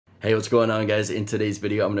Hey, what's going on, guys? In today's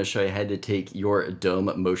video, I'm going to show you how to take your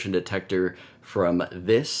dome motion detector from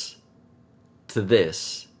this to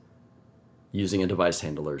this using a device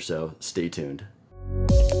handler, so stay tuned.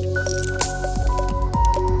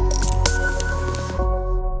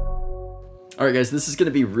 All right, guys, this is going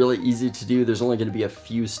to be really easy to do. There's only going to be a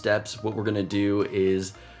few steps. What we're going to do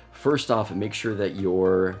is, first off, make sure that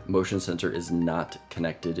your motion sensor is not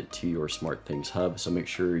connected to your SmartThings hub, so make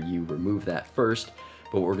sure you remove that first.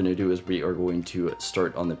 But what we're going to do is we are going to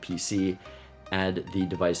start on the PC, add the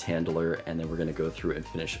device handler, and then we're going to go through and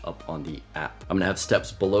finish up on the app. I'm going to have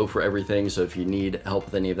steps below for everything, so if you need help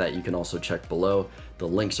with any of that, you can also check below. The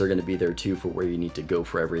links are going to be there too for where you need to go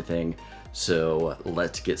for everything. So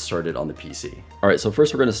let's get started on the PC. All right, so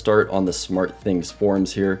first we're going to start on the SmartThings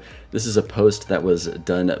forums here. This is a post that was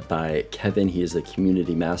done by Kevin. He is the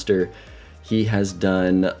community master. He has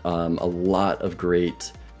done a lot of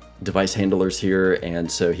great device handlers here,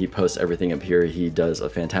 and so he posts everything up here. He does a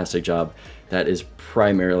fantastic job. That is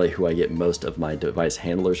primarily who I get most of my device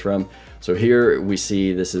handlers from. So here we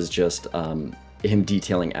see this is just him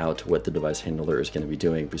detailing out what the device handler is going to be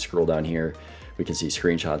doing. If we scroll down here, we can see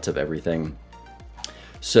screenshots of everything.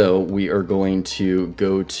 So we are going to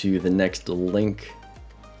go to the next link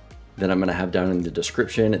that I'm going to have down in the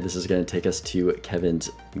description. This is going to take us to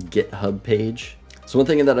Kevin's GitHub page. So one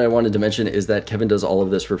thing that I wanted to mention is that Kevin does all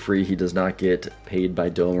of this for free. He does not get paid by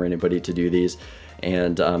Dome or anybody to do these.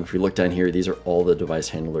 And if we look down here, these are all the device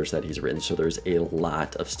handlers that he's written. So there's a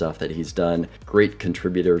lot of stuff that he's done. Great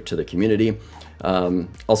contributor to the community.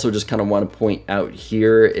 Also just kind of want to point out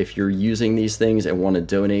here, if you're using these things and want to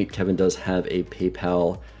donate, Kevin does have a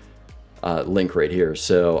PayPal link right here.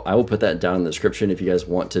 So I will put that down in the description if you guys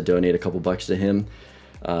want to donate a couple bucks to him.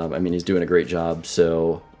 I mean, he's doing a great job,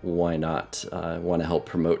 so why not? Want to help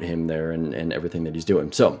promote him there and everything that he's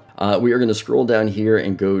doing. So we are going to scroll down here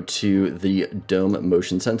and go to the dome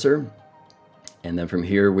motion sensor. And then from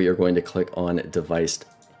here, we are going to click on device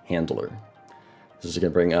handler. This is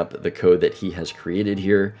going to bring up the code that he has created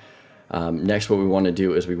here. Next, what we want to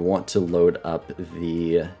do is we want to load up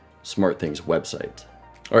the SmartThings website.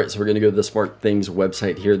 All right, so we're going to go to the SmartThings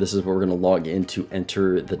website here. This is where we're going to log in to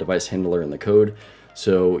enter the device handler and the code.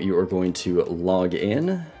 So you are going to log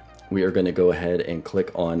in. We are going to go ahead and click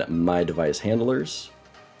on My Device Handlers.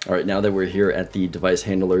 All right, now that we're here at the device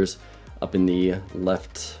handlers, up in the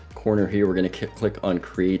left corner here, we're going to click on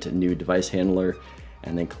Create New Device Handler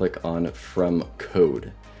and then click on From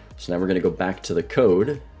Code. So now we're going to go back to the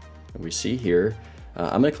code that we see here.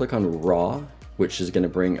 I'm going to click on Raw, which is going to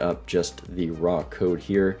bring up just the raw code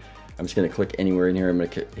here. I'm just going to click anywhere in here. I'm going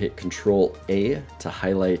to hit Control A to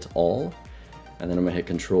highlight all. And then I'm gonna hit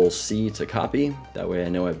Control C to copy. That way I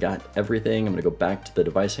know I've got everything. I'm gonna go back to the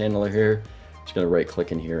device handler here. Just gonna right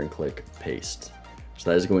click in here and click paste. So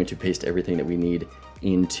that is going to paste everything that we need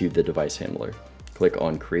into the device handler. Click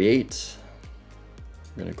on create.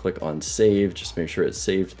 I'm gonna click on save, just make sure it's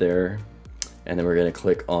saved there. And then we're gonna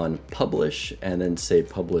click on publish and then say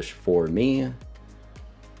publish for me.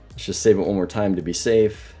 Let's just save it one more time to be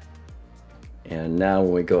safe. And now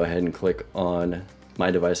when we go ahead and click on My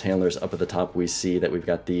Device Handlers, up at the top, we see that we've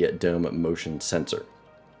got the dome motion sensor.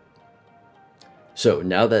 So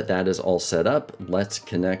now that that is all set up, let's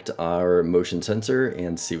connect our motion sensor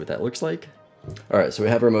and see what that looks like. All right, so we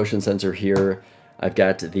have our motion sensor here. I've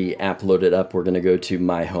got the app loaded up. We're going to go to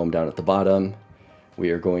My Home down at the bottom.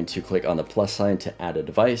 We are going to click on the plus sign to add a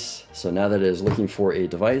device. So now that it is looking for a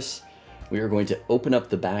device, we are going to open up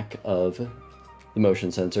the back of the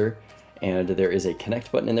motion sensor. And there is a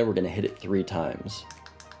connect button in there. We're going to hit it 3 times.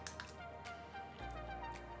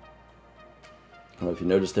 I don't know if you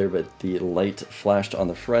noticed there, but the light flashed on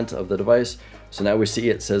the front of the device. So now we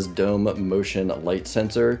see it says Dome Motion Light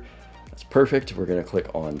Sensor. That's perfect. We're going to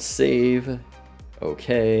click on Save.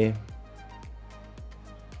 Okay.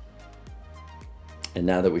 And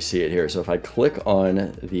now that we see it here, so if I click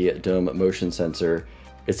on the Dome Motion Sensor,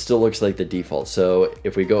 it still looks like the default. So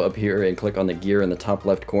if we go up here and click on the gear in the top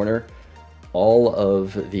left corner, all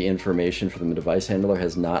of the information from the device handler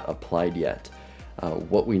has not applied yet.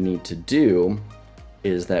 What we need to do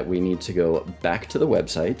is that we need to go back to the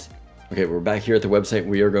website. Okay, we're back here at the website.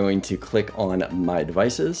 We are going to click on My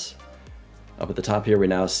Devices. Up at the top here, we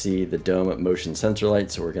now see the Dome Motion Sensor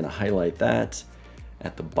Light, so we're going to highlight that.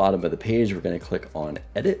 At the bottom of the page, we're going to click on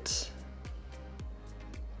Edit.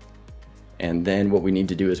 And then what we need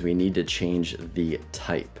to do is we need to change the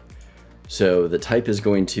type. So the type is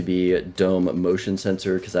going to be Dome Motion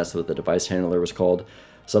Sensor, because that's what the device handler was called.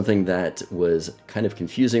 Something that was kind of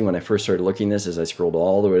confusing when I first started looking at this is I scrolled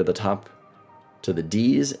all the way to the top to the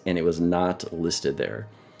D's and it was not listed there.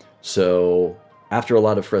 So After a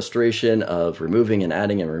lot of frustration of removing and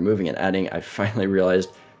adding and removing and adding, I finally realized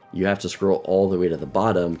you have to scroll all the way to the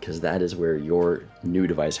bottom because that is where your new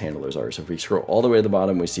device handlers are. So if we scroll all the way to the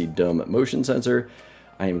bottom, we see DOM motion sensor.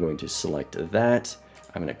 I am going to select that.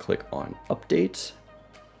 I'm going to click on update.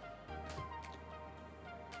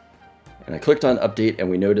 And I clicked on update and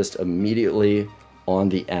we noticed immediately on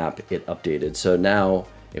the app it updated. So now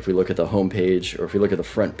if we look at the home page or if we look at the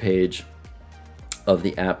front page of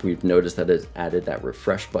the app, we've noticed that it's added that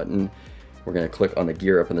refresh button. We're going to click on the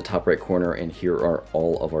gear up in the top right corner and here are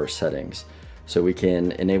all of our settings. So we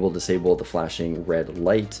can enable, disable the flashing red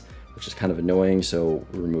light, which is kind of annoying, so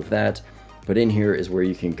remove that. But in here is where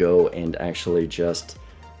you can go and actually just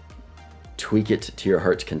tweak it to your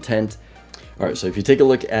heart's content. All right, so if you take a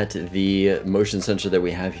look at the motion sensor that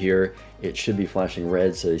we have here, it should be flashing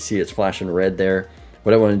red. So you see it's flashing red there.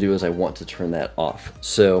 What I want to do is I want to turn that off.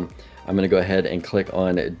 So I'm going to go ahead and click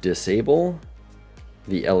on disable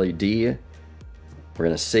the LED. We're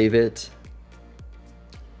going to save it.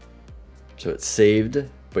 So it's saved,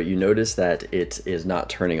 but you notice that it is not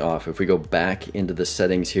turning off. If we go back into the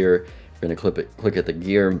settings here, we're going to click at the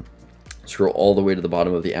gear, scroll all the way to the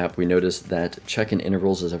bottom of the app. We notice that check-in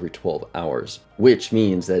intervals is every 12 hours, which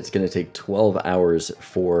means that it's going to take 12 hours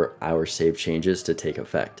for our save changes to take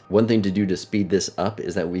effect. One thing to do to speed this up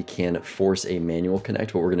is that we can force a manual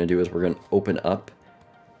connect. What we're going to do is we're going to open up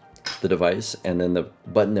the device and then the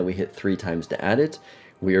button that we hit 3 times to add it,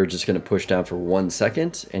 we are just going to push down for 1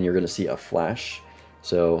 second and you're going to see a flash.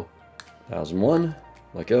 So 1001,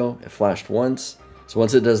 let go, it flashed once. So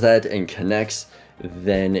once it does that and connects,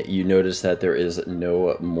 then you notice that there is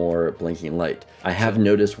no more blinking light. I have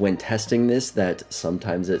noticed when testing this that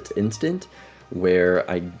sometimes it's instant, where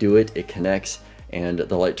I do it, it connects, and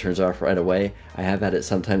the light turns off right away. I have had it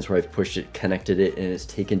sometimes where I've pushed it, connected it, and it's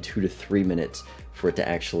taken 2 to 3 minutes for it to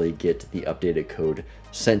actually get the updated code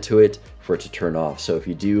sent to it for it to turn off. So if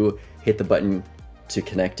you do hit the button to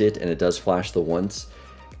connect it and it does flash the once,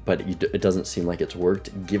 but it doesn't seem like it's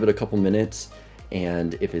worked, give it a couple minutes,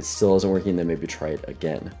 and if it still isn't working, then maybe try it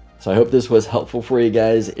again. So I hope this was helpful for you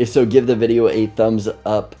guys. If so, give the video a thumbs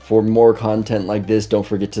up. For more content like this, don't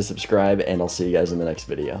forget to subscribe, and I'll see you guys in the next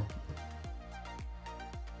video.